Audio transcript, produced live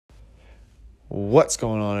What's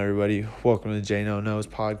going on, everybody? Welcome to the J No Knows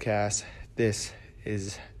podcast. This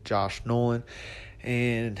is Josh Nolan,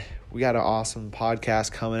 and we got an awesome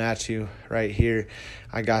podcast coming at you right here.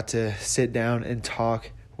 I got to sit down and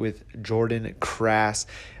talk with Jordan Crass.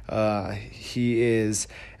 He is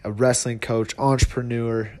a wrestling coach,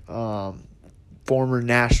 entrepreneur, former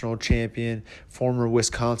national champion, former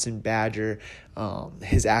Wisconsin Badger.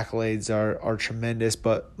 His accolades are tremendous,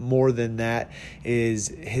 but more than that is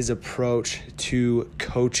his approach to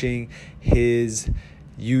coaching his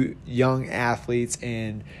young athletes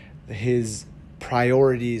and his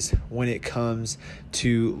priorities when it comes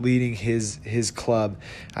to leading his club.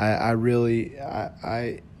 I am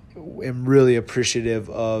really appreciative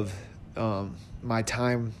of my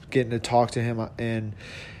time getting to talk to him, and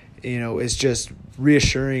it's just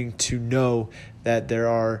reassuring to know that there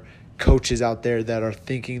are coaches out there that are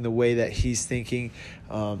thinking the way that he's thinking,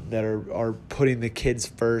 that are putting the kids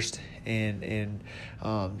first and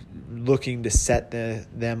looking to set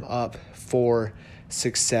them up for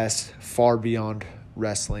success far beyond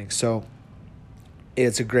wrestling. So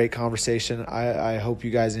it's a great conversation. I hope you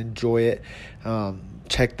guys enjoy it.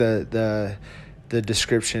 Check the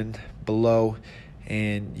description below,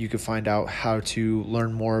 and you can find out how to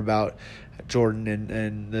learn more about Jordan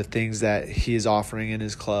and the things that he is offering in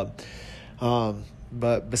his club.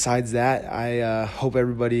 But besides that, I hope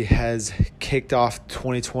everybody has kicked off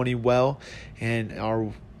 2020 well and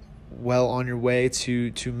are well on your way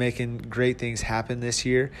to making great things happen this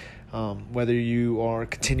year. Whether you are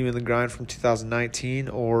continuing the grind from 2019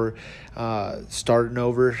 or starting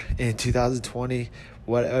over in 2020,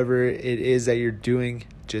 whatever it is that you're doing,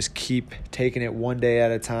 just keep taking it one day at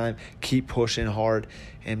a time, keep pushing hard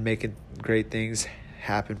and making great things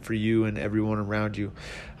happen for you and everyone around you.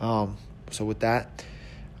 So with that,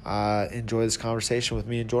 enjoy this conversation with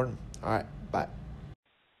me and Jordan. All right, bye.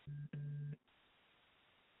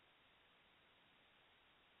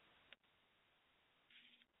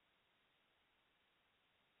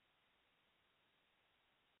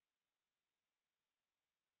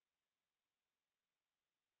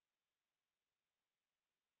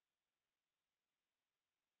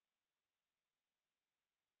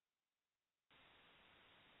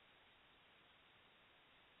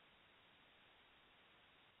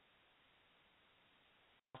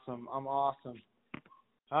 I'm awesome.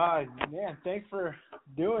 Man, thanks for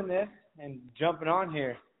doing this and jumping on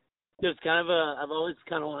here. It's I've always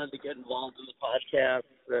kind of wanted to get involved in the podcast,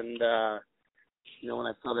 and when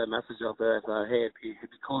I saw that message out there, I thought, hey, it'd be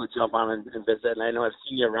cool to jump on and visit. And I know I've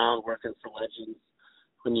seen you around working for Legends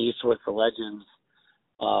when you used to work for Legends.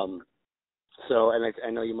 And I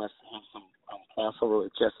know you must have some crossover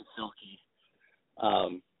with Jesse Silky.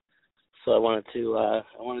 So I wanted to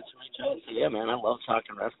reach out and say, yeah, man, I love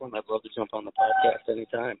talking wrestling. I'd love to jump on the podcast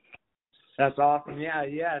anytime. That's awesome. Yeah,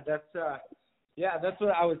 that's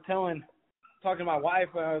what I was talking to my wife.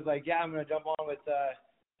 I was like, yeah, I'm gonna jump on with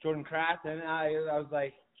Jordan Crass, and I was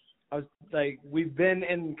like, we've been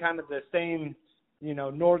in kind of the same,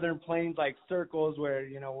 Northern Plains like circles where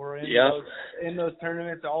we're in those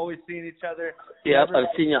tournaments, always seeing each other. Yep, I've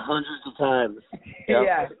seen you hundreds of times.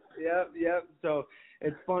 Yep. Yep. So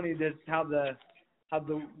it's funny just how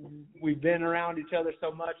we've been around each other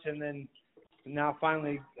so much, and then now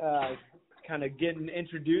finally kind of getting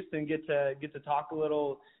introduced and get to talk a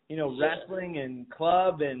little, wrestling and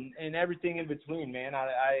club and everything in between, man.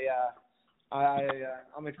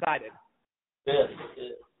 I'm excited. Good.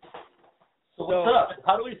 So what's up?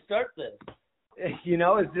 How do we start this? It's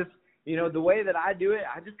just, the way that I do it,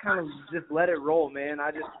 I just kind of just let it roll, man. I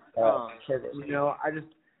just, I just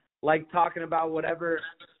like talking about whatever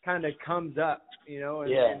kind of comes up,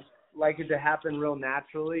 and like it to happen real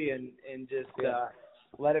naturally and just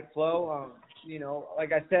let it flow.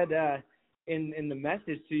 Like I said in the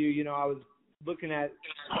message to you, I was looking at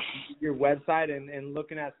your website and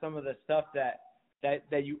looking at some of the stuff that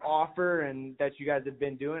you offer and that you guys have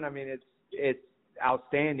been doing. I mean, it's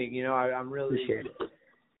outstanding. I'm really appreciate it.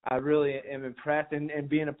 I really am impressed, and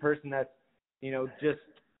being a person that's just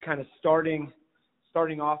kind of starting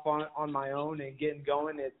off on my own and getting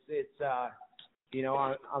going.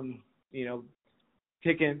 I'm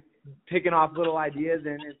picking off little ideas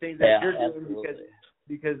and things that you're doing absolutely.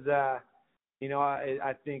 because I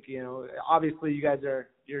think obviously you guys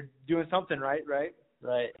you're doing something right. Right.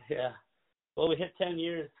 Yeah. Well, we hit 10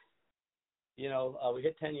 years. We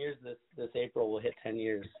hit 10 years this April. We'll hit 10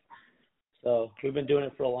 years. So we've been doing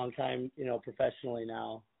it for a long time, professionally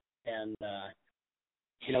now, and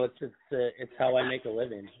it's how I make a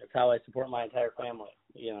living. It's how I support my entire family.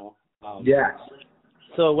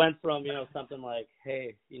 So it went from something like,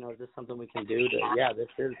 hey, is this something we can do? To this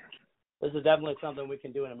is this is definitely something we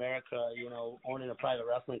can do in America. You know, owning a private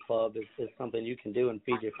wrestling club is something you can do and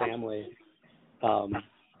feed your family.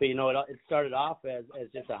 But you know, it started off as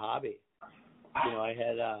just a hobby. You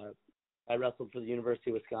know, I wrestled for the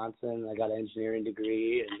University of Wisconsin. I got an engineering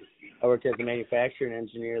degree, and I worked as a manufacturing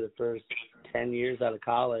engineer the first 10 years out of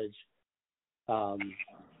college.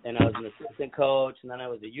 And I was an assistant coach, and then I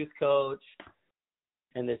was a youth coach.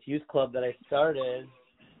 And this youth club that I started,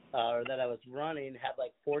 or that I was running, had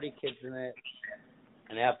like 40 kids in it.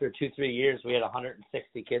 And after 2-3 years, we had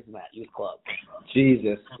 160 kids in that youth club.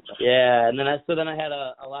 Jesus. Yeah, and then I had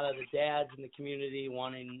a lot of the dads in the community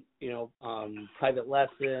wanting, you know, private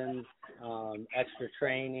lessons, extra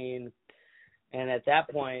training. And at that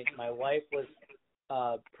point, my wife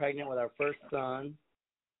was pregnant with our first son,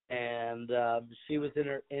 and she was in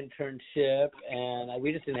her internship, and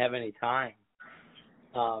we just didn't have any time.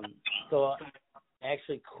 So I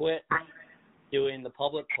actually quit doing the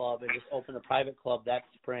public club and just opened a private club that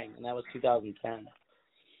spring, and that was 2010.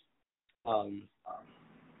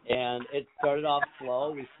 And it started off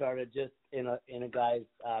slow. We started just in a guy's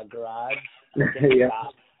garage, in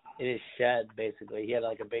his shed, basically. He had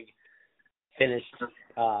like a big finished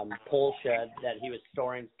pole shed that he was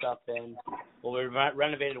storing stuff in. Well, we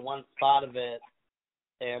renovated one spot of it,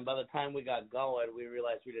 and by the time we got going, we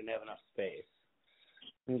realized we didn't have enough space.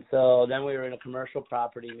 And so then we were in a commercial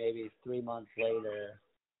property maybe 3 months later,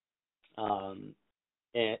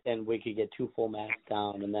 and we could get 2 full mats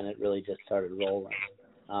down, and then it really just started rolling.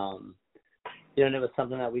 You know, and it was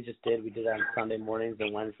something that we just did. We did it on Sunday mornings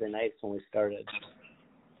and Wednesday nights when we started.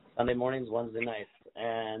 Sunday mornings, Wednesday nights,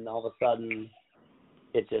 and all of a sudden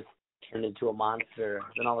it just turned into a monster.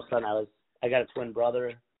 Then all of a sudden I got a twin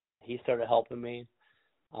brother. He started helping me.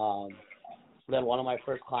 Then one of my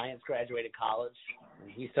first clients graduated college, and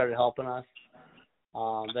he started helping us.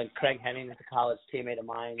 Then Craig Henning is a college teammate of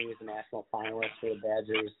mine. He was a national finalist for the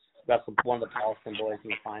Badgers, wrestled one of the Paulson boys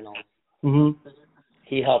in the finals. Mm-hmm.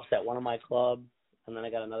 He helps at one of my clubs, and then I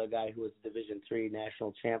got another guy who was Division III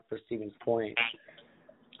national champ for Stevens Point,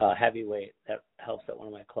 heavyweight, that helps at one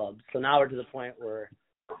of my clubs. So now we're to the point where,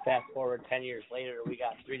 fast forward 10 years later, we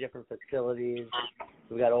got 3 different facilities.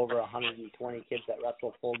 We got over 120 kids that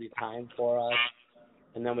wrestle full time for us,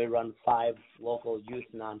 and then we run 5 local youth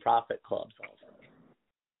nonprofit clubs also.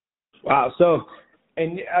 Wow. So,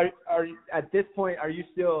 and are at this point, are you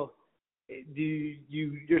still?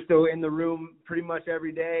 You're still in the room pretty much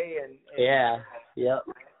every day? And yeah, yep,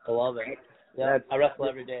 I love it. Yeah, I wrestle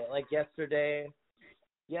every day. Like yesterday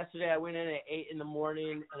I went in at 8 in the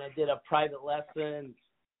morning and I did a private lesson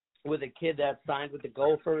with a kid that signed with the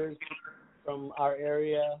Gophers from our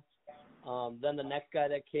area. Then the next guy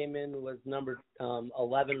that came in was number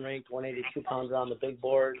 11 ranked 182 pounder on the big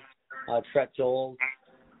board, Trent Joel.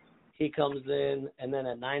 He comes in, and then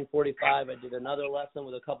at 9:45 I did another lesson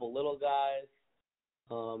with a couple little guys,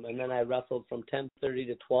 and then I wrestled from 10:30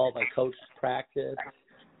 to 12. I coached practice,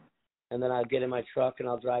 and then I'll get in my truck and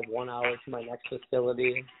I'll drive 1 hour to my next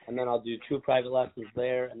facility, and then I'll do 2 private lessons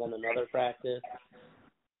there, and then another practice.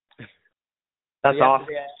 That's awesome.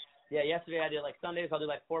 Yesterday I did, like, Sundays I'll do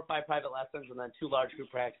like 4 or 5 private lessons and then 2 large group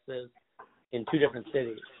practices in 2 different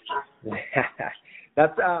cities.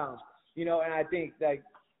 That's you know, and I think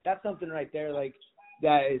that's something right there, like,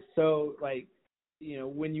 that is so, like, you know,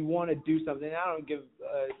 when you want to do something, I don't give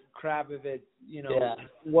a crap if it's, you know,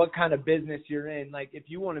 what kind of business you're in. Like, if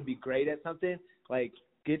you want to be great at something, like,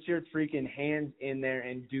 get your freaking hands in there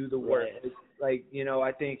and do the work. Right. It's like, you know,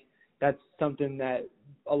 I think that's something that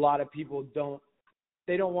a lot of people don't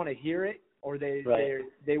want to hear it, or they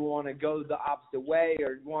want to go the opposite way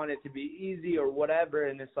or want it to be easy or whatever.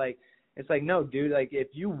 And it's like, no, dude, like, if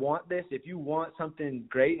you want this, if you want something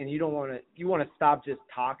great and you want to stop just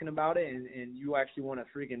talking about it and you actually want to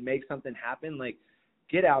freaking make something happen, like,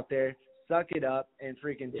 get out there, suck it up and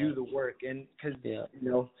freaking do the work. And cause you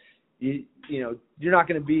know, you're not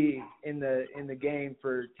going to be in the game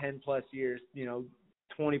for 10 plus years, you know,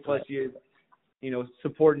 20 plus years, you know,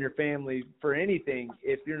 supporting your family for anything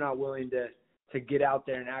if you're not willing to get out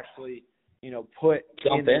there and actually, you know, put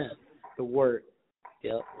in the work.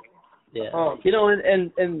 Yep. Yeah. You know,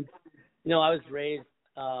 and you know, I was raised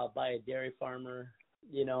by a dairy farmer.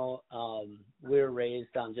 You know, we were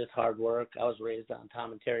raised on just hard work. I was raised on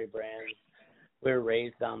Tom and Terry brands. We were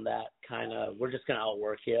raised on that kind of, we're just going to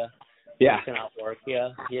outwork you. Yeah. We're just going to outwork you.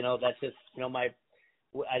 You know, that's just, you know,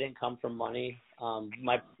 I didn't come from money.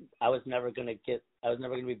 I was never going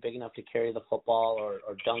to be big enough to carry the football or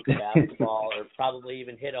dunk a basketball or probably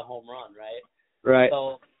even hit a home run, right? Right.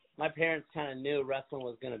 So my parents kind of knew wrestling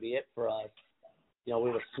was going to be it for us. You know,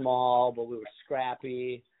 we were small, but we were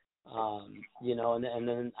scrappy. You know, and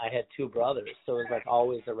then I had two brothers, so it was like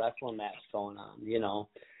always a wrestling match going on, you know.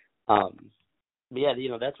 But yeah, you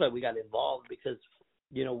know, that's why we got involved, because,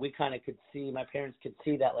 you know, we kind of could see, my parents could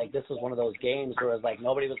see that, like, this was one of those games where it was like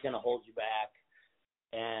nobody was going to hold you back.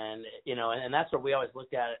 And, you know, and that's where we always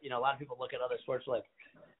looked at it. You know, a lot of people look at other sports like,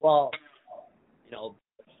 well, you know,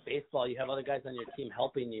 baseball, you have other guys on your team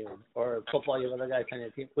helping you, or football, you have other guys on your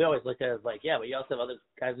team. We always looked at it as like, yeah, but you also have other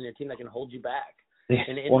guys on your team that can hold you back.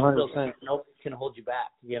 And 100%. Nobody can hold you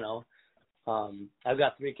back, you know. I've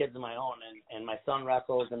got 3 kids of my own, and my son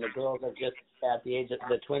wrestles, and the girls are just at the age of,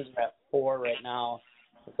 the twins are at 4 right now.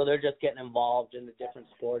 So they're just getting involved in the different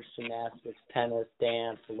sports, gymnastics, tennis,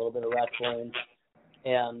 dance, a little bit of wrestling.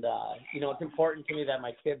 And, you know, it's important to me that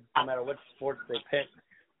my kids, no matter what sports they pick,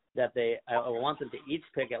 that I want them to each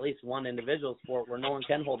pick at least one individual sport where no one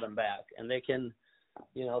can hold them back, and they can,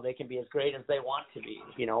 you know, they can be as great as they want to be,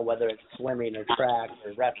 you know, whether it's swimming or track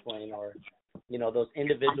or wrestling, or, you know, those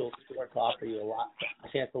individual sports offer you a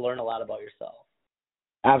chance to learn a lot about yourself.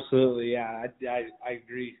 Absolutely, yeah, I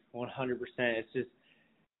agree 100%. It's just,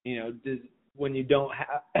 you know, when you don't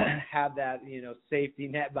have that, you know, safety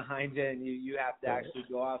net behind you, and you have to actually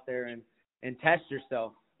go out there and test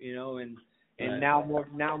yourself, you know, and now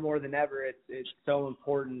more than ever, it's so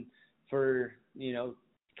important for, you know,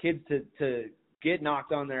 kids to get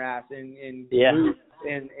knocked on their ass and lose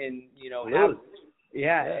and you know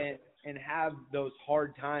and have those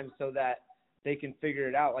hard times so that they can figure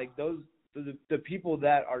it out. Like the people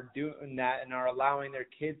that are doing that and are allowing their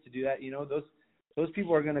kids to do that, you know, those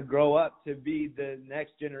people are going to grow up to be the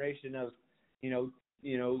next generation of, you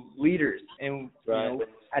know, leaders. And you know,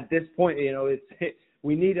 at this point, you know,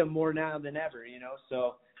 we need them more now than ever, you know.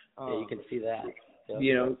 So you can see that. Yep.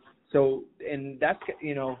 You know, so, and that's,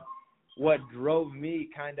 you know, what drove me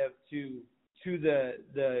kind of to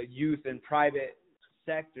the youth and private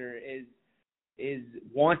sector is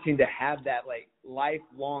wanting to have that, like,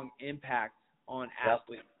 lifelong impact on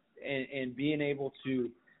athletes, and being able to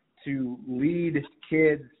lead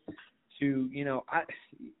kids to, you know,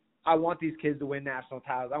 I want these kids to win national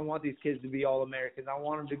titles. I want these kids to be All-Americans. I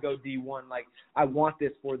want them to go D1. Like, I want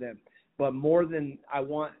this for them. But more than I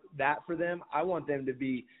want that for them, I want them to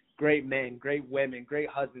be great men, great women, great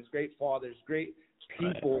husbands, great fathers, great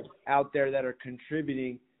people out there that are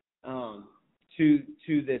contributing to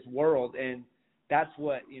this world. And that's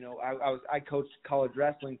what, you know, I coached college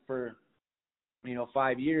wrestling for, you know,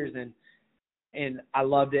 5 years, and I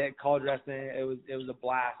loved it. College wrestling, it was a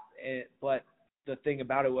blast. But the thing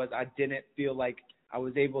about it was I didn't feel like I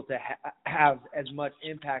was able to have as much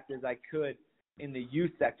impact as I could in the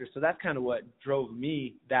youth sector. So that's kind of what drove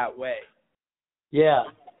me that way. Yeah,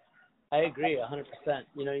 I agree 100%.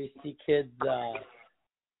 You know, you see kids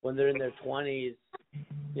when they're in their 20s,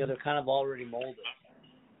 you know, they're kind of already molded.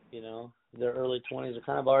 You know, their early 20s are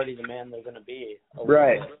kind of already the man they're going to be.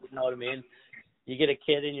 Right. You know what I mean? You get a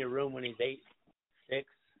kid in your room when he's 8, 6,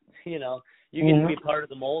 you know, you get to be part of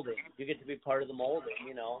the molding. You get to be part of the molding,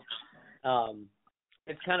 you know.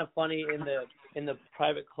 It's kind of funny in the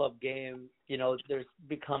private club game, you know, there's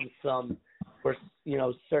become some where, you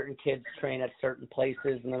know, certain kids train at certain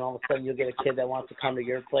places, and then all of a sudden you'll get a kid that wants to come to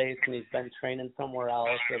your place and he's been training somewhere else,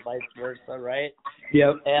 or vice versa, right?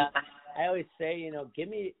 Yep. And I always say, you know, give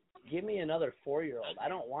me another 4-year-old. I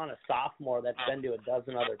don't want a sophomore that's been to a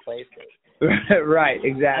dozen other places. Right,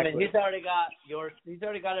 exactly. I mean, he's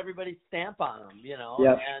already got everybody's stamp on him, you know.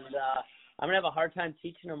 Yep. And I'm gonna have a hard time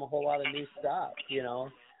teaching him a whole lot of new stuff, you know.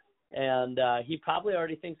 And he probably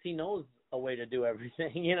already thinks he knows a way to do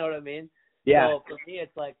everything, you know what I mean? Yeah. So for me,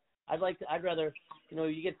 it's like I'd rather, you know,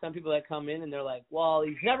 you get some people that come in and they're like, well,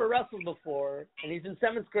 he's never wrestled before and he's in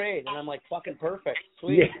 7th grade, and I'm like, fucking perfect,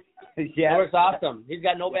 sweet. Yeah. That works awesome. He's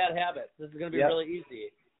got no bad habits. This is gonna be really easy.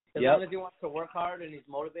 As long as he wants to work hard and he's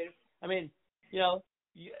motivated. I mean, you know,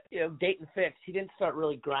 Dayton Fix, he didn't start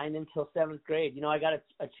really grinding until 7th grade. You know, I got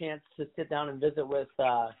a chance to sit down and visit with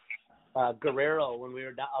Guerrero when we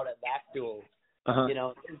were out at Back Duels. You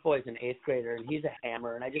know, his boy's an 8th grader, and he's a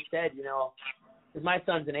hammer. And I just said, you know, because my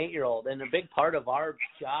son's an 8-year-old, and a big part of our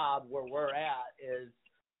job where we're at is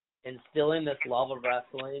instilling this love of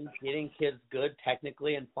wrestling, getting kids good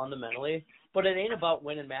technically and fundamentally. But it ain't about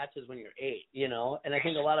winning matches when you're 8, you know. And I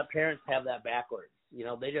think a lot of parents have that backwards. You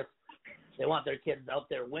know, they want their kids out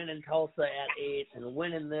there winning Tulsa at 8 and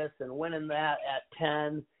winning this and winning that at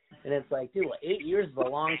 10. And it's like, dude, 8 years is a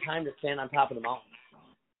long time to stand on top of the mountain.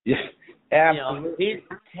 Yeah, absolutely. You know,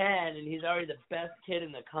 he's 10 and he's already the best kid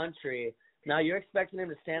in the country. Now you're expecting him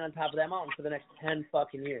to stand on top of that mountain for the next 10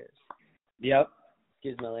 fucking years. Yep.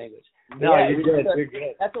 Excuse my language. No, Yeah, you're good. You're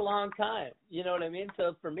good. That's a long time. You know what I mean?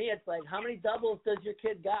 So for me, it's like, how many doubles does your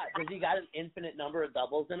kid got? Does he got an infinite number of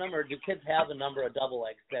doubles in him, or do kids have a number of double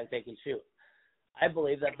legs that they can shoot? I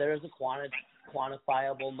believe that there is a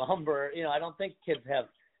quantifiable number. You know, I don't think kids have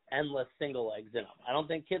endless single legs in them. I don't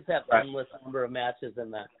think kids have endless number of matches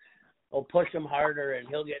in that. We'll push him harder and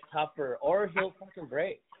he'll get tougher, or he'll fucking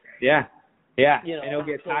break. Yeah. Yeah. You know, and he'll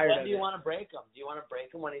get tired of it. When do you want to break him? Do you want to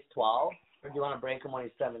break him when he's 12, or do you want to break him when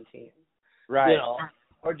he's 17? Right. You know,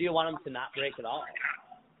 or do you want him to not break at all?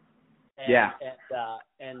 And,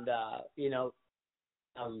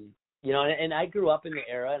 and I grew up in the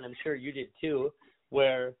era, and I'm sure you did too,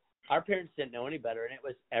 where our parents didn't know any better, and it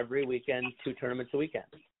was every weekend 2 tournaments a weekend.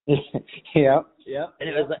 Yeah. And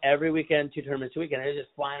it was every weekend 2 tournaments a weekend. It was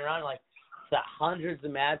just flying around like hundreds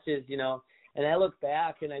of matches, you know. And I look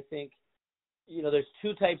back and I think, you know, there's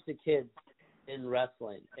 2 types of kids in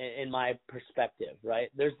wrestling, in my perspective, right?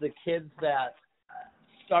 There's the kids that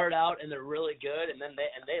start out and they're really good, and then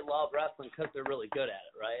they love wrestling because they're really good at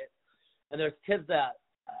it, right? And there's kids that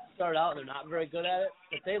start out and they're not very good at it,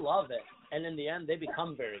 but they love it, and in the end they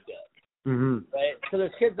become very good. Mm-hmm. Right? So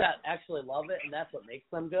there's kids that actually love it, and that's what makes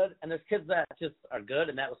them good, and there's kids that just are good,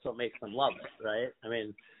 and that's what makes them love it, right? I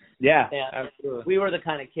mean, yeah, absolutely. We were the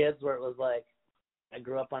kind of kids where it was like, I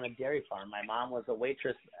grew up on a dairy farm. My mom was a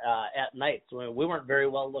waitress at night, so we weren't very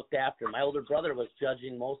well looked after. My older brother was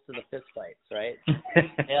judging most of the fist fights, right?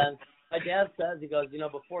 And my dad says, he goes, you know,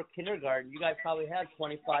 before kindergarten, you guys probably had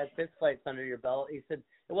 25 fist fights under your belt. He said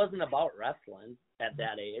it wasn't about wrestling at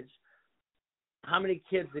that age. How many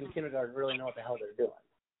kids in kindergarten really know what the hell they're doing?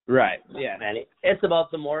 Right. Yeah. Many. It's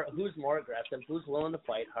about who's more aggressive, who's willing to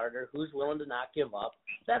fight harder, who's willing to not give up.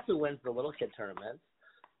 That's who wins the little kid tournaments.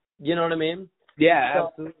 You know what I mean? Yeah,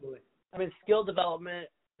 absolutely. I mean, skill development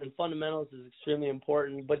and fundamentals is extremely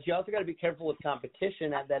important, but you also got to be careful with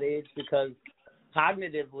competition at that age, because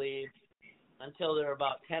cognitively, until they're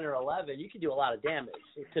about 10 or 11, you can do a lot of damage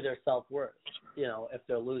to their self-worth, you know, if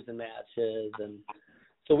they're losing matches. And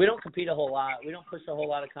so we don't compete a whole lot. We don't push a whole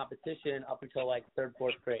lot of competition up until like 3rd,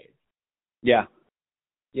 4th grade. Yeah.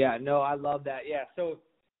 Yeah, no, I love that. Yeah, so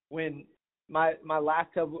when my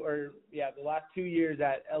last couple, the last 2 years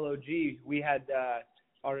at LOG, we had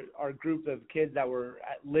our group of kids that were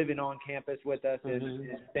living on campus with us and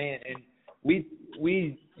staying, and we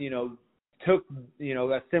you know, took, you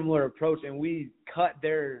know, a similar approach, and we cut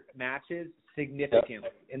their matches significantly.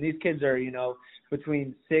 And these kids are, you know,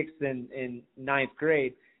 between 6th and 9th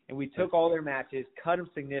grade, and we took all their matches, cut them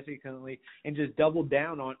significantly, and just doubled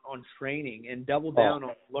down on training and doubled down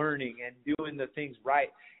on learning and doing the things right.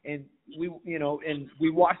 And we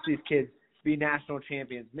watched these kids be national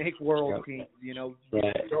champions, make world teams, you know,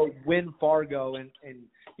 go win Fargo and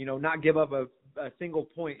you know, not give up a single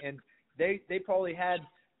point. And they probably had,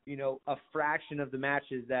 you know, a fraction of the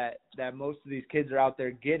matches that most of these kids are out there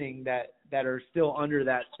getting that are still under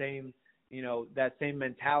that same, you know, that same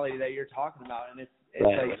mentality that you're talking about. And it's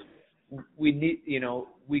like, we need, you know,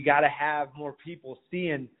 we got to have more people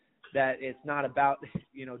seeing that it's not about,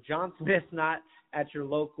 you know, John Smith's not at your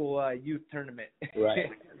local youth tournament. Right.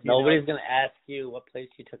 Nobody's going to ask you what place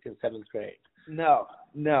you took in 7th grade. No.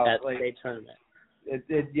 At the state tournament.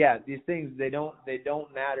 These things, they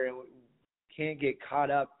don't matter, and we can't get caught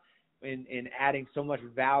up in adding so much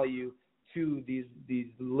value to these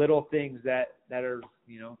little things that are,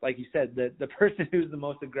 you know, like you said, the person who's the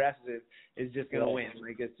most aggressive is just going to win.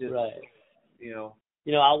 Like, it's just, you know.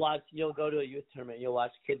 You know, you'll go to a youth tournament, you'll watch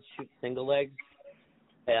kids shoot single legs,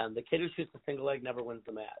 and the kid who shoots the single leg never wins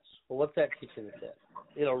the match. Well, what's that teaching the kid?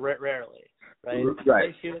 You know, rarely, right?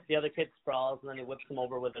 They shoot it, the other kid sprawls, and then he whips them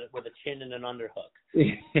over with a chin and an underhook,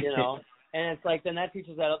 you know? And it's like, then that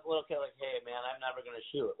teaches that little kid, like, hey, man, I'm never going to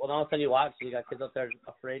shoot. Well, then all of a sudden you watch, you got kids out there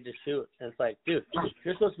afraid to shoot. And it's like, dude,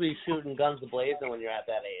 you're supposed to be shooting guns a-blazing when you're at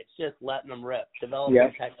that age, just letting them rip, developing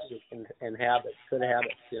techniques and habits, good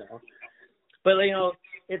habits, you know. But, you know,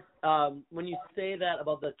 it's when you say that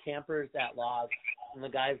about the campers at Lodge and the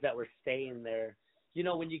guys that were staying there, you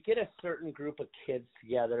know, when you get a certain group of kids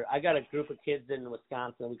together, I got a group of kids in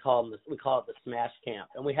Wisconsin. We call it the Smash Camp,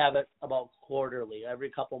 and we have it about quarterly.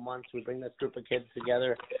 Every couple months, we bring this group of kids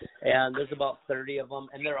together, and there's about 30 of them,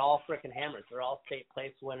 and they're all freaking hammers. They're all state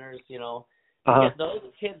place winners, you know. Get those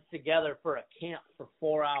kids together for a camp for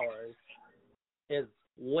 4 hours is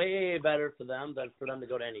way better for them than for them to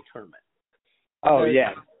go to any tournament. Oh,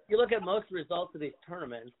 yeah. You look at most results of these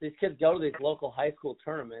tournaments, these kids go to these local high school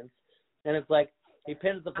tournaments, and it's like, he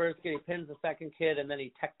pins the first kid, he pins the second kid, and then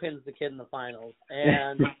he tech pins the kid in the finals.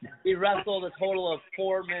 And he wrestled a total of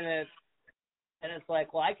 4 minutes, and it's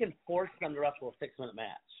like, well, I can force them to wrestle a 6-minute match.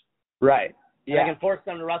 Right. And I can force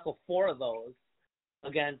them to wrestle 4 of those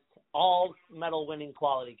against all medal-winning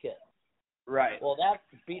quality kids. Right. Well, that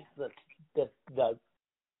beats the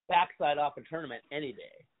backside off a tournament any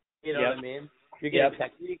day. You know what I mean? You're getting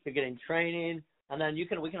technique, you're getting training, and then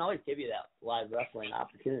we can always give you that live wrestling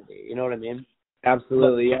opportunity. You know what I mean?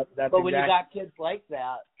 Absolutely. But when you got kids like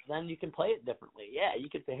that, then you can play it differently. Yeah, you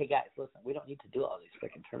can say, hey guys, listen, we don't need to do all these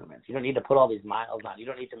freaking tournaments. You don't need to put all these miles on. You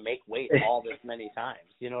don't need to make weight all this many times.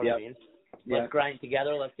 You know what I mean? Let's grind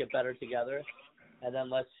together. Let's get better together, and then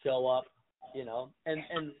let's show up. You know, and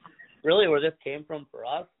really where this came from for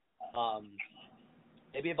us,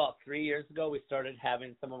 maybe about 3 years ago, we started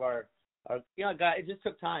having some of our guys. It just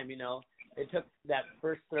took time. You know, it took that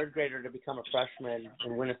first 3rd grader to become a freshman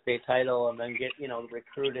and win a state title, and then get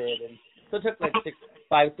recruited, and so it took like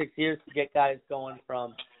 5-6 years to get guys going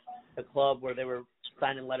from the club where they were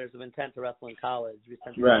signing letters of intent to wrestle in college. We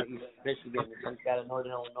sent a guy to East Michigan. We sent a guy to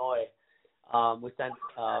Northern Illinois. We sent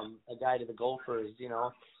a guy to the Gophers,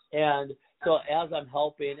 And so as I'm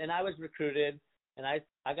helping, and I was recruited, and I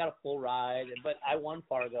got a full ride, but I won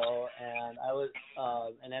Fargo, and I was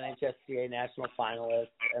an NHSCA national finalist,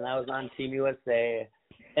 and I was on Team USA.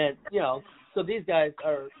 And, so these guys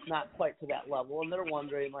are not quite to that level, and they're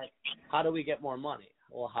wondering, like, how do we get more money?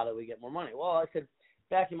 Well, how do we get more money? Well, I said,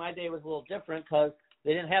 back in my day it was a little different because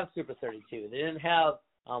they didn't have Super 32. They didn't have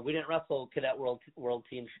we didn't wrestle Cadet World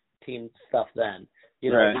Team stuff then. The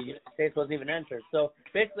United States wasn't even entered. So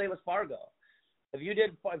basically it was Fargo. If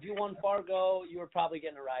you won Fargo, you were probably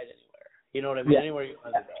getting a ride anywhere. You know what I mean? Anywhere you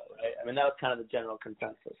wanted to go. Right? I mean, that was kind of the general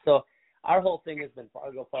consensus. So our whole thing has been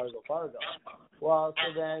Fargo. Well,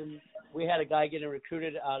 so then we had a guy getting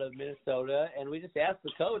recruited out of Minnesota, and we just asked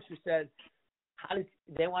the coach. We said,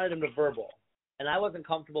 they wanted him to verbal. And I wasn't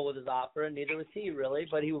comfortable with his offer, and neither was he really,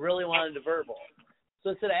 but he really wanted to verbal. So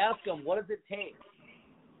I said, ask him, what does it take?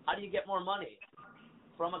 How do you get more money?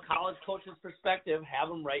 From a college coach's perspective, have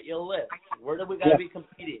them write you a list. Where do we got to be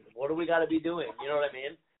competing? What do we got to be doing? You know what I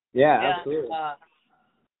mean? Yeah, absolutely.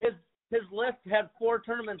 His list had 4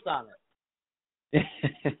 tournaments on it.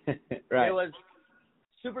 Right. It was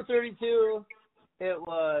Super 32. It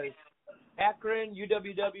was Akron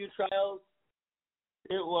UWW trials.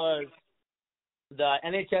 It was the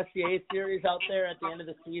NHSCA series out there at the end of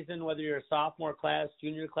the season, whether you're a sophomore class,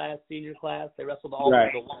 junior class, senior class. They wrestled all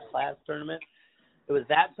the one class tournament. It was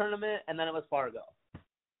that tournament, and then it was Fargo.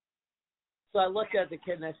 So I looked at the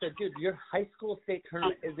kid, and I said, dude, your high school state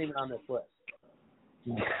tournament isn't even on this list.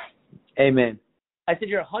 Amen. I said,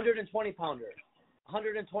 you're a 120-pounder,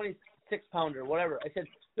 126-pounder, whatever. I said,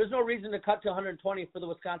 there's no reason to cut to 120 for the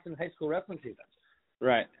Wisconsin high school wrestling season.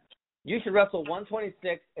 Right. You should wrestle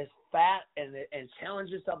 126 as fat and challenge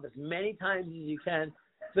yourself as many times as you can.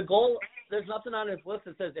 The goal, there's nothing on this list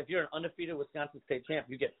that says if you're an undefeated Wisconsin state champ,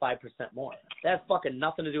 you get 5% more. That has fucking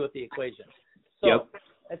nothing to do with the equation. So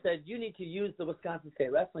I said, you need to use the Wisconsin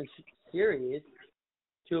State Wrestling Series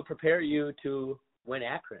to prepare you to win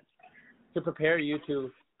Akron, to prepare you to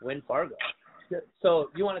win Fargo. So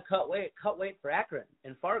you want to cut weight for Akron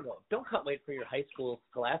and Fargo. Don't cut weight for your high school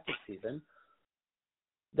scholastic season.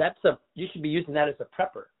 You should be using that as a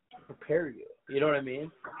prepper to prepare you. You know what I mean?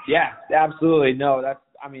 Yeah, absolutely. No, that's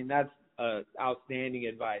outstanding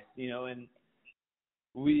advice. And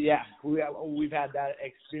we've had that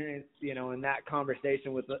experience, in that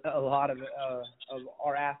conversation with a lot of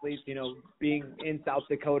our athletes, being in South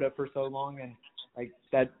Dakota for so long, and like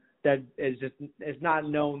that is just, it's not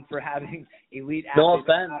known for having elite athletes. No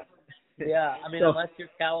offense. Yeah, I mean, unless you're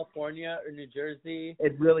California or New Jersey,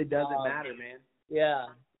 it really doesn't matter, man. Yeah,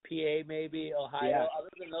 PA maybe, Ohio. Yeah. Other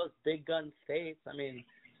than those big gun states, I mean,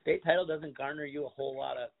 state title doesn't garner you a whole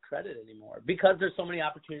lot of credit anymore because there's so many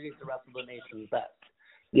opportunities to wrestle the nation's best.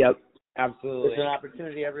 Yep, absolutely. There's an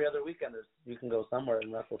opportunity every other weekend. You can go somewhere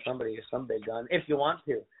and wrestle somebody or some big gun if you want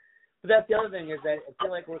to. But that's the other thing is that I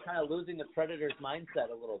feel like we're kind of losing the Predators mindset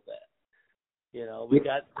a little bit. We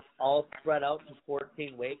got all spread out to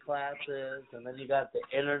 14 weight classes, and then you got the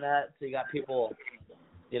internet, so you got people,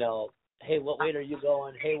 hey, what weight are you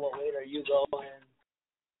going? Hey, what weight are you going?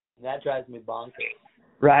 And that drives me bonkers.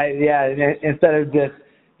 Right, yeah. Instead of just,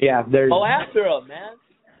 there's... Go after them, man.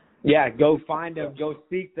 Yeah, go find them. Go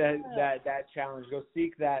seek that challenge. Go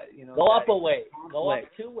seek that, Go up a weight. Go up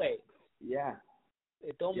 2 weights. Yeah.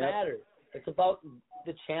 It don't matter. It's about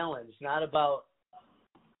the challenge, not about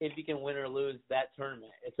if you can win or lose that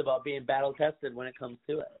tournament. It's about being battle-tested when it comes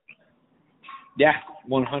to it. Yeah,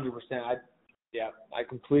 100%. I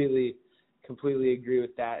completely agree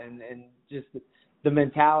with that. And just the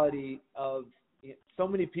mentality of so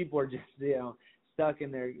many people are just, stuck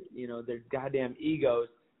in their, their goddamn egos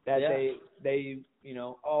that they you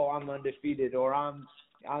know, oh, I'm undefeated, or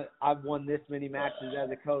I've won this many matches as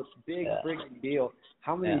a coach. Big freaking deal.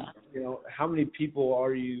 How many how many people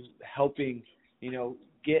are you helping, you know,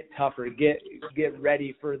 get tougher, get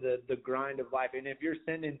ready for the grind of life? And if you're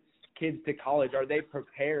sending kids to college, are they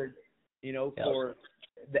prepared, you know, for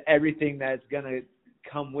everything that's gonna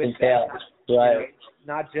come with that? Right. You know,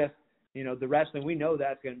 not just, you know, the wrestling. We know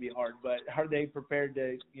that's gonna be hard, but are they prepared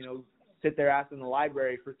to, you know, sit their ass in the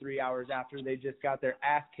library for 3 hours after they just got their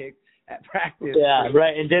ass kicked at practice? Yeah,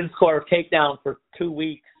 right. And didn't score a takedown for 2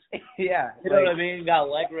 weeks. Yeah. You know what I mean? Got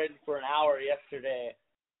leg ridden for an hour yesterday.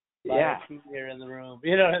 By a senior in the room.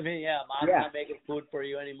 You know what I mean? Yeah, mom's not making food for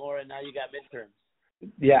you anymore, and now you got midterms.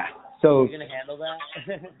 Yeah. So you're gonna handle that?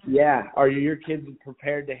 Yeah. Are your kids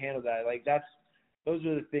prepared to handle that? Like those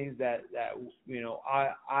are the things that you know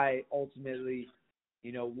I ultimately,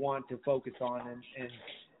 you know, want to focus on,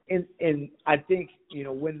 and I think, you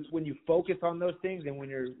know, when you focus on those things and when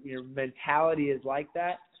your mentality is like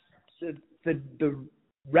that, the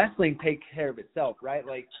wrestling takes care of itself, right?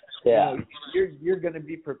 Like, you know, you're going to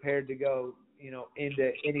be prepared to go, you know,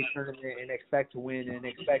 into any tournament and expect to win and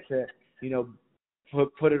expect to, you know,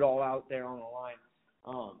 put it all out there on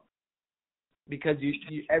the line, because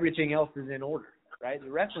you everything else is in order, right?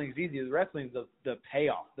 The wrestling's easy. The wrestling's the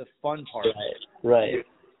payoff, the fun part. Right.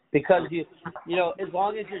 Because you know, as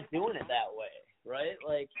long as you're doing it that way, right?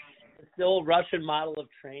 Like, it's the old Russian model of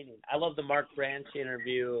training. I love the Mark Branch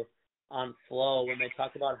interview on Flow when they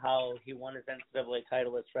talk about how he won his NCAA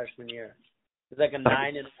title his freshman year. It's like a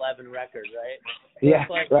 9-11 record, right? Yeah,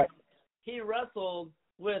 so it's like, he wrestled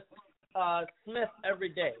with Smith every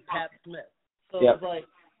day, Pat Smith. So it's like,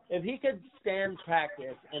 if he could stand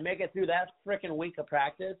practice and make it through that freaking week of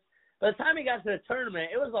practice, by the time he got to the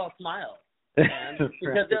tournament, it was all smiles. Man,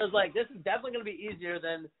 because it was like, this is definitely going to be easier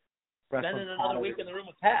than spending another week in the room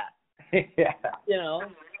with Pat. You know,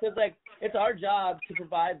 because like, it's our job to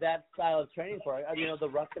provide that style of training for it. You know, the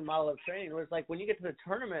Russian model of training, where it's like, when you get to the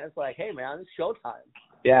tournament, it's like, hey man, it's showtime.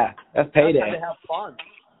 Yeah, that's payday. It's time to have fun.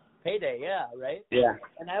 Payday, right? Yeah.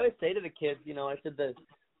 And I always say to the kids, you know, I said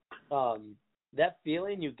that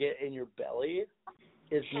feeling you get in your belly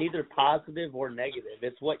is neither positive or negative.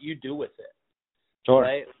 It's what you do with it. Sure.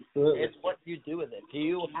 Right? Absolutely. It's what you do with it. Do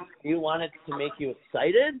you want it to make you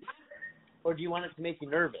excited, or do you want it to make you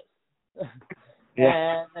nervous?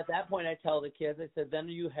 And at that point, I tell the kids, I said, then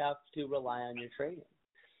you have to rely on your training.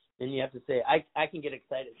 And you have to say, I can get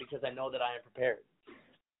excited because I know that I am prepared.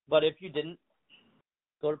 But if you didn't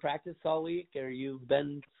go to practice all week, or you've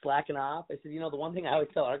been slacking off, I said, you know, the one thing I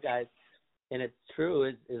always tell our guys, and it's true,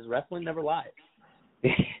 is wrestling never lies.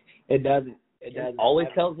 It doesn't. It always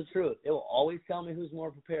tells the truth. It will always tell me who's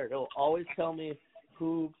more prepared. It will always tell me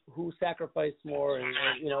who sacrificed more, and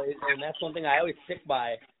you know, and that's one thing I always stick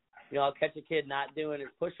by. You know, I'll catch a kid not doing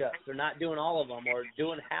his push-ups, or not doing all of them, or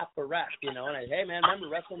doing half a rep, you know, and hey man, remember,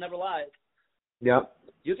 wrestling never lies. Yep.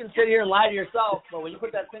 You can sit here and lie to yourself, but when you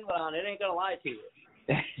put that singlet on, it ain't gonna lie to you.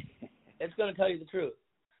 It's gonna tell you the truth.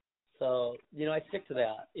 So, you know, I stick to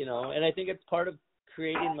that, you know, and I think it's part of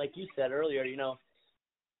creating, like you said earlier, you know,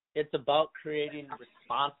 it's about creating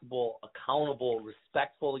responsible, accountable,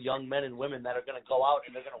 respectful young men and women that are going to go out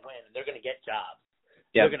and they're going to win, and they're going to get jobs.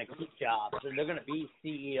 They're going to keep jobs, and they're going to be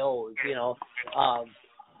CEOs, you know.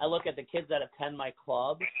 I look at the kids that attend my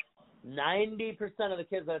club. 90% of the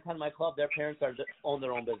kids that attend my club, their parents own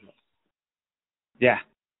their own business. Yeah.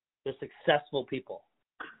 They're successful people.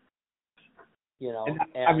 You know. And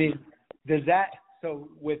I mean, does that, so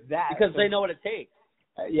with that. Because they know what it takes.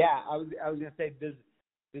 Yeah, I was going to say, does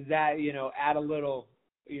that, you know, add a little,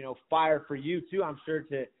 you know, fire for you too, I'm sure,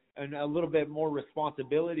 and a little bit more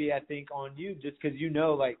responsibility, I think, on you, just because, you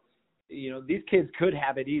know, like, you know, these kids could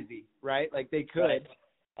have it easy, right? Like, they could. Right.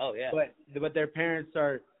 Oh yeah. But their parents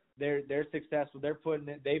they're successful.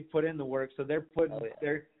 They've put in the work, so they're putting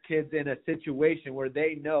their kids in a situation where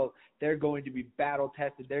they know they're going to be battle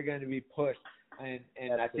tested. They're going to be pushed,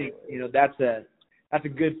 and I think, you know, that's a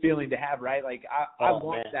good feeling to have, right? Like, I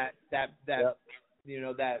want that yep. You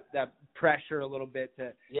know, that pressure a little bit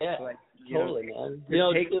to like, totally, know, man. You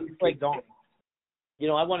know, take like, on. You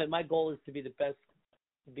know, my goal is to be the best.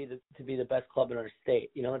 To be the best club in our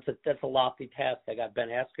state. You know, that's a lofty task. I got Ben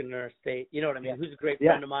Askren in our state. You know what I mean? Who's a great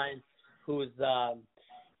friend of mine, who's been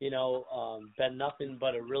nothing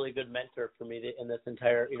but a really good mentor for me in this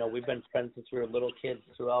entire. You know, we've been friends since we were little kids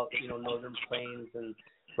throughout, you know, Northern Plains, and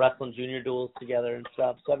wrestling junior duels together and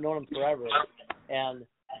stuff. So I've known him forever, and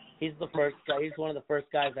he's the first guy. He's one of the first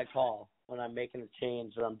guys I call when I'm making a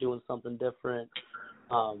change or I'm doing something different.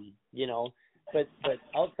 You know, But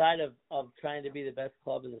outside of trying to be the best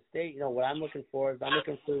club in the state, what I'm looking for is I'm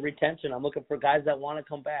looking for retention. I'm looking for guys that want to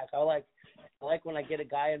come back. I like when I get a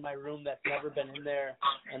guy in my room that's never been in there,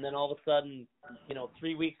 and then all of a sudden,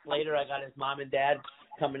 3 weeks later, I got his mom and dad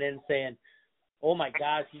coming in saying, "Oh my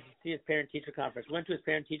gosh, you should see his parent-teacher conference." We went to his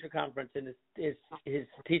parent-teacher conference, and his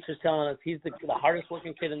teacher's telling us he's the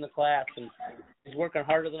hardest-working kid in the class, and he's working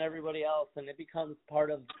harder than everybody else, and it becomes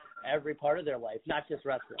part of every part of their life, not just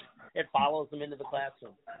wrestling. It follows them into the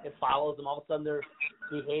classroom. It follows them. All of a sudden, they're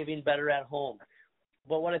behaving better at home.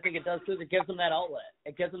 But what I think it does, too, is it gives them that outlet.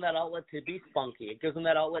 It gives them that outlet to be spunky. It gives them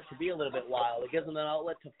that outlet to be a little bit wild. It gives them that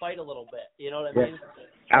outlet to fight a little bit. You know what I mean?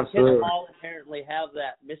 Absolutely. Kids all apparently have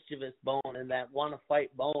that mischievous bone and that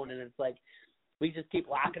want-to-fight bone, and it's like we just keep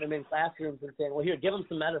locking them in classrooms and saying, well, here, give them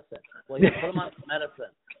some medicine. Well, here, put them on some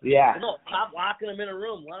medicine. Yeah. Well, no, stop locking them in a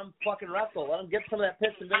room. Let them fucking wrestle. Let them get some of that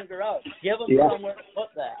piss and vinegar out. Give them somewhere to put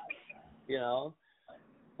that, No,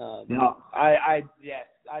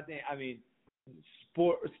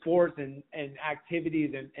 sports and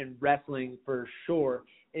activities and wrestling for sure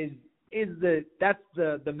that's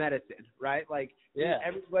the medicine, right? Like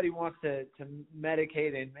everybody wants to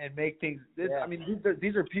medicate and make things. I mean,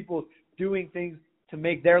 these are people doing things to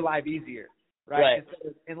make their life easier, right?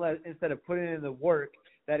 Instead of putting in the work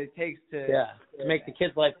that it takes to make the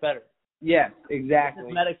kid's life better. Yes, exactly.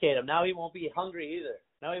 Just medicate him. Now he won't be hungry either.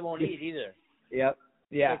 Now he won't eat either. Yep.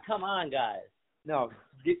 Yeah. So come on, guys. No,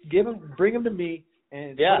 bring him to me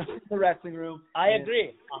and put him in the wrestling room. I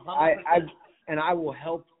agree. 100%. I will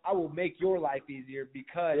help. I will make your life easier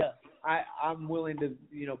because I'm willing to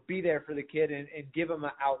be there for the kid and give him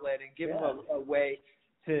an outlet and give him a way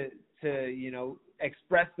to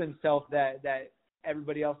express themselves that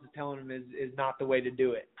everybody else is telling him is not the way to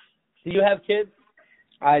do it. Do you have kids?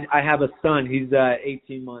 I have a son. He's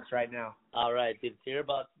 18 months right now. All right, dude. So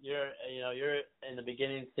you're in the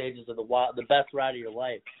beginning stages of the best ride of your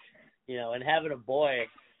life, and having a boy.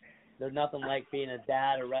 There's nothing like being a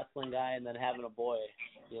dad, a wrestling guy, and then having a boy.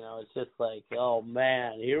 It's just like, oh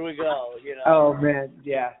man, here we go. Oh man,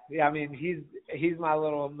 yeah. I mean, he's my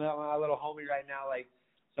little homie right now. Like,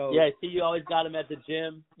 so. Yeah, I see you always got him at the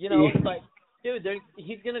gym. It's like, dude,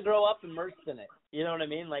 he's gonna grow up immersed in it. You know what I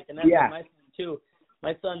mean? Like, and that's like my son too.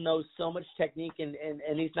 My son knows so much technique, and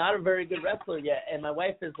he's not a very good wrestler yet. And my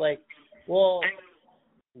wife is like, well,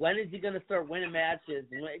 when is he going to start winning matches?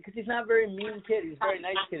 Because he's not a very mean kid. He's a very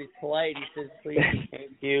nice kid. He's polite. He says, please,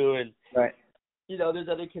 thank you. And, there's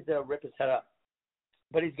other kids that will rip his head up.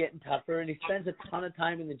 But he's getting tougher, and he spends a ton of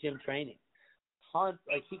time in the gym training.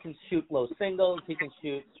 Like, he can shoot low singles. He can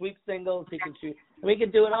shoot sweep singles. He can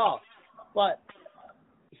do it all. But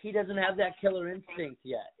he doesn't have that killer instinct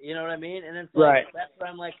yet. You know what I mean? And it's like, that's where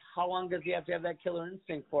I'm like, how long does he have to have that killer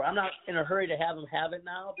instinct for? I'm not in a hurry to have him have it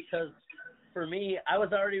now because – for me, I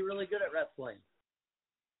was already really good at wrestling.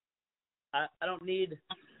 I don't need,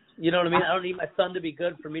 you know what I mean? I don't need my son to be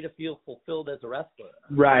good for me to feel fulfilled as a wrestler.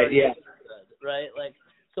 Right, yeah. Right? Like,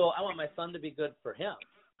 so I want my son to be good for him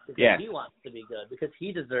because he wants to be good, because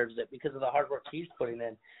he deserves it, because of the hard work he's putting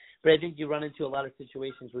in. But I think you run into a lot of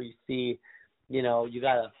situations where you see, you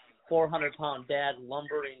got a 400-pound dad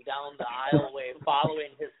lumbering down the aisleway following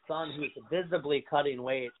his son who's visibly cutting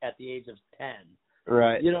weight at the age of 10.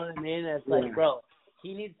 Right. You know what I mean? It's like, bro,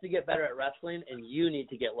 he needs to get better at wrestling, and you need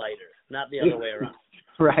to get lighter, not the other way around.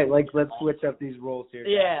 Right. Like, let's switch up these roles here.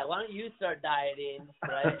 Yeah. Why don't you start dieting,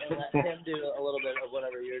 right, and let him do a little bit of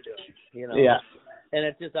whatever you're doing, Yeah. And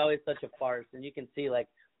it's just always such a farce, and you can see, like,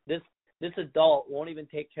 this adult won't even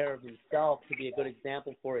take care of himself to be a good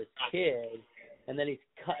example for his kid, and then he's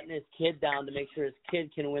cutting his kid down to make sure his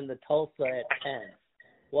kid can win the Tulsa at 10.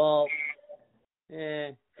 Well,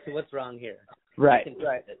 what's wrong here? Right.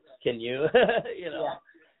 Can you?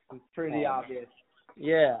 It's pretty obvious.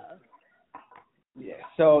 Yeah. Yeah.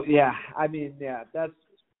 So I mean, that's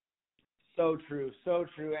so true,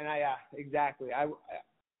 and exactly.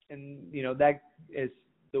 That is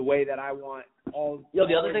the way that I want all.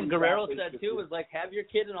 The other thing Guerrero said too was like, have your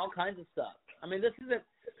kid in all kinds of stuff. I mean, this isn't,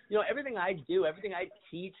 everything I do, everything I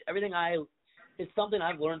teach, is something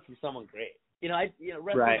I've learned from someone great.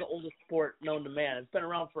 Wrestling's the oldest sport known to man. It's been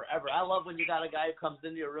around forever. I love when you got a guy who comes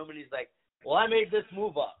into your room and he's like, well, I made this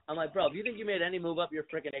move up. I'm like, bro, if you think you made any move up, you're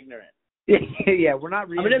freaking ignorant. Yeah, we're not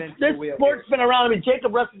reinventing the wheel. This sport's been around. I mean,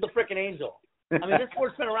 Jacob wrestled the freaking angel. I mean, this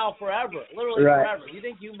sport's been around forever, literally forever. You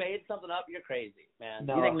think you made something up? You're crazy, man.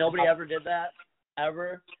 No. You think nobody ever did that?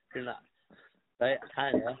 Ever? You're not. Right?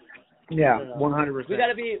 Kind of. Yeah, 100%.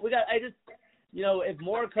 If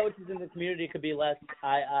more coaches in the community could be less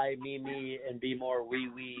I, me, and be more we,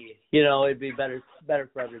 it'd be better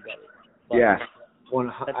for everybody. But yeah.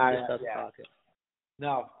 That's talking.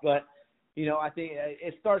 No, but you know, I think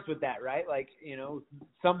it starts with that, right? Like, you know,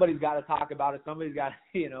 somebody's got to talk about it. Somebody's got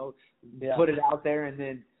to, you know, put it out there, and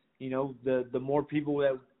then, you know, the more people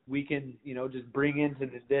that we can, you know, just bring into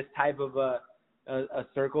this type of a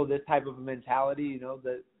circle, this type of a mentality, you know,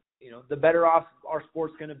 the better off our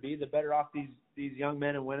sport's going to be, the better off these young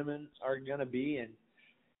men and women are going to be, and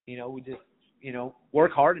you know, we just, you know,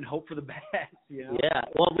 work hard and hope for the best. You know? Yeah.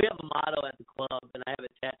 Well, we have a motto at the club, and I have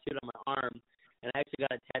it tattooed on my arm. And I actually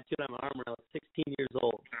got it tattooed on my arm when I was 16 years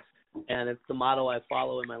old. And it's the motto I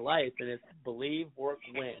follow in my life, and it's believe, work,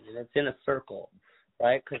 win. And it's in a circle,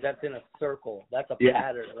 right? Because that's in a circle. That's a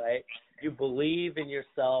pattern, right? You believe in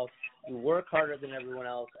yourself, you work harder than everyone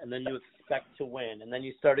else, and then you expect to win. And then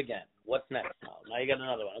you start again. What's next now? Now you got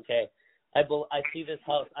another one. Okay, I see this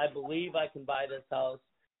house. I believe I can buy this house.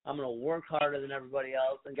 I'm going to work harder than everybody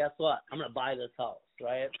else. And guess what? I'm going to buy this house,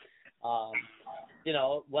 right? You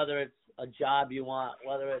know, whether it's a job you want,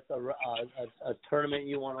 whether it's a tournament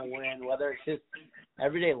you want to win, whether it's just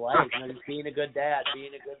everyday life, you know, just being a good dad,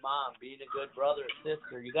 being a good mom, being a good brother or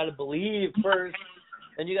sister. You got to believe first,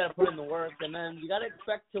 then you got to put in the work, and then you got to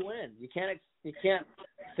expect to win. You can't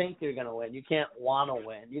think you're going to win. You can't want to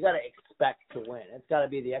win. You got to expect to win. It's got to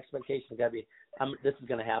be the expectation. Got to be, this is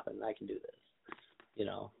going to happen. I can do this. You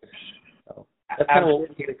know. So that's kind of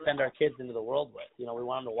what we send our kids into the world with. You know, we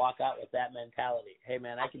want them to walk out with that mentality. Hey,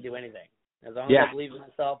 man, I can do anything. As long as I believe in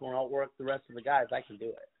myself and outwork the rest of the guys, I can do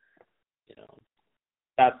it. You know.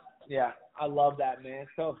 I love that, man.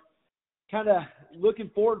 So kind of looking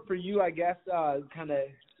forward for you, I guess, kind of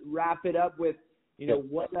wrap it up with, you know,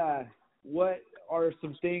 what are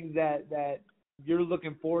some things that you're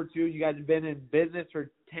looking forward to? You guys have been in business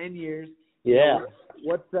for 10 years. Yeah.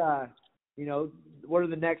 You know, what are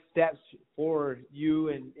the next steps for you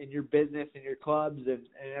and your business and your clubs and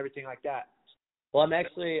everything like that? Well, I'm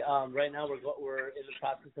actually right now we're in the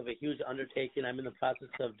process of a huge undertaking. I'm in the process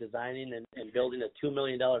of designing and building a $2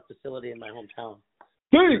 million facility in my hometown.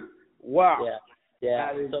 Hey! Wow.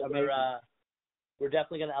 Yeah. So we're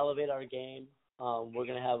definitely going to elevate our game. We're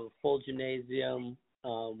going to have a full gymnasium.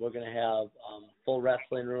 We're going to have full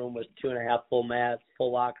wrestling room with 2.5 full mats,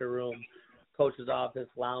 full locker room, coach's office,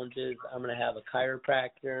 lounges. I'm going to have a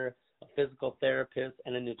chiropractor, a physical therapist,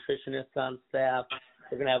 and a nutritionist on staff.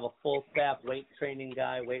 We're going to have a full staff weight training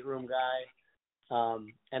guy, weight room guy.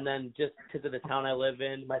 And then just because of the town I live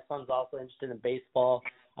in, my son's also interested in baseball.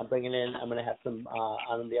 I'm going to have some,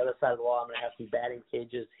 on the other side of the wall, I'm going to have some batting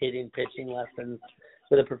cages, hitting, pitching lessons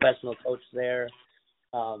with a professional coach there.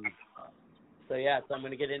 So I'm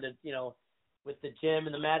going to get into, you know, with the gym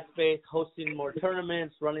and the mat space, hosting more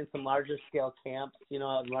tournaments, running some larger scale camps. You know,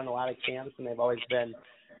 I've run a lot of camps, and they've always been,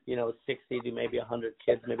 you know, 60 to maybe 100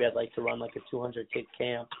 kids. Maybe I'd like to run like a 200 kid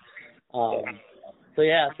camp. So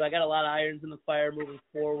I got a lot of irons in the fire moving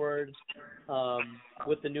forward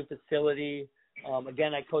with the new facility.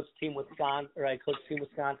 Again, I coach Team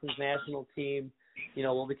Wisconsin's national team. You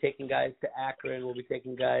know, we'll be taking guys to Akron. We'll be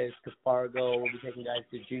taking guys to Fargo. We'll be taking guys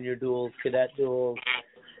to junior duels, cadet duels.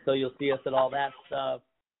 So you'll see us at all that stuff.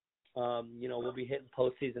 You know, we'll be hitting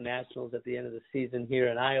postseason nationals at the end of the season here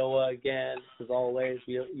in Iowa again. As always,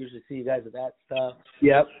 we usually see you guys at that stuff.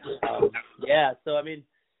 Yep. So, I mean,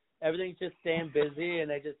 everything's just staying busy,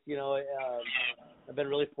 and I just, you know, I've been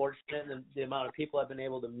really fortunate, and the amount of people I've been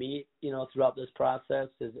able to meet, you know, throughout this process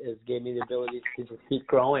has gave me the ability to just keep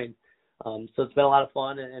growing. So it's been a lot of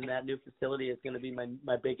fun, and that new facility is going to be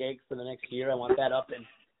my big egg for the next year. I want that up and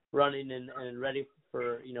running and ready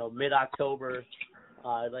for, you know, mid-October.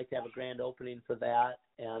 I'd like to have a grand opening for that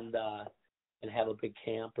and have a big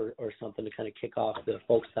camp or something to kind of kick off the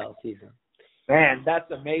folk style season. Man, that's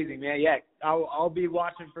amazing, man. Yeah, I'll be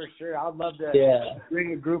watching for sure. I'd love to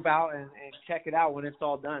bring a group out and check it out when it's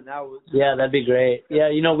all done. That'd be great. Yeah,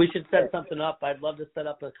 you know, we should set something up. I'd love to set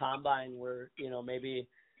up a combine where, you know, maybe,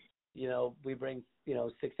 you know, we bring, you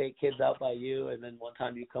know, 6-8 kids out by you, and then one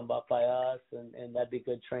time you come up by us, and that'd be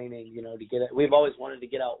good training, you know, to get it. We've always wanted to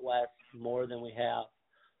get out west more than we have.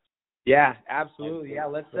 Yeah, absolutely. Yeah,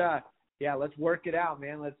 let's work it out,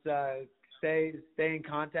 man. Let's stay in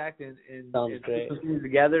contact and put some things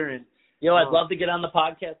together. And I'd love to get on the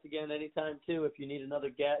podcast again anytime too. If you need another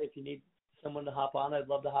guest, if you need someone to hop on, I'd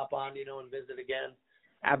love to hop on, you know, and visit again.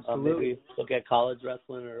 Absolutely. Maybe look at college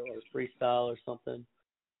wrestling or freestyle or something.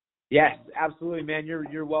 Yes, absolutely, man.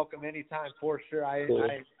 You're welcome anytime for sure. Cool.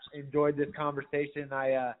 I enjoyed this conversation.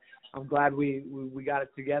 I'm glad we got it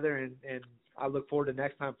together, and I look forward to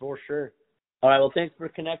next time for sure. All right. Well, thanks for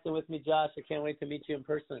connecting with me, Josh. I can't wait to meet you in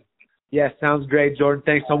person. Yes, sounds great, Jordan.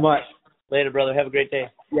 Thanks so much. Later, brother. Have a great day.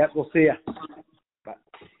 Yep, we'll see you.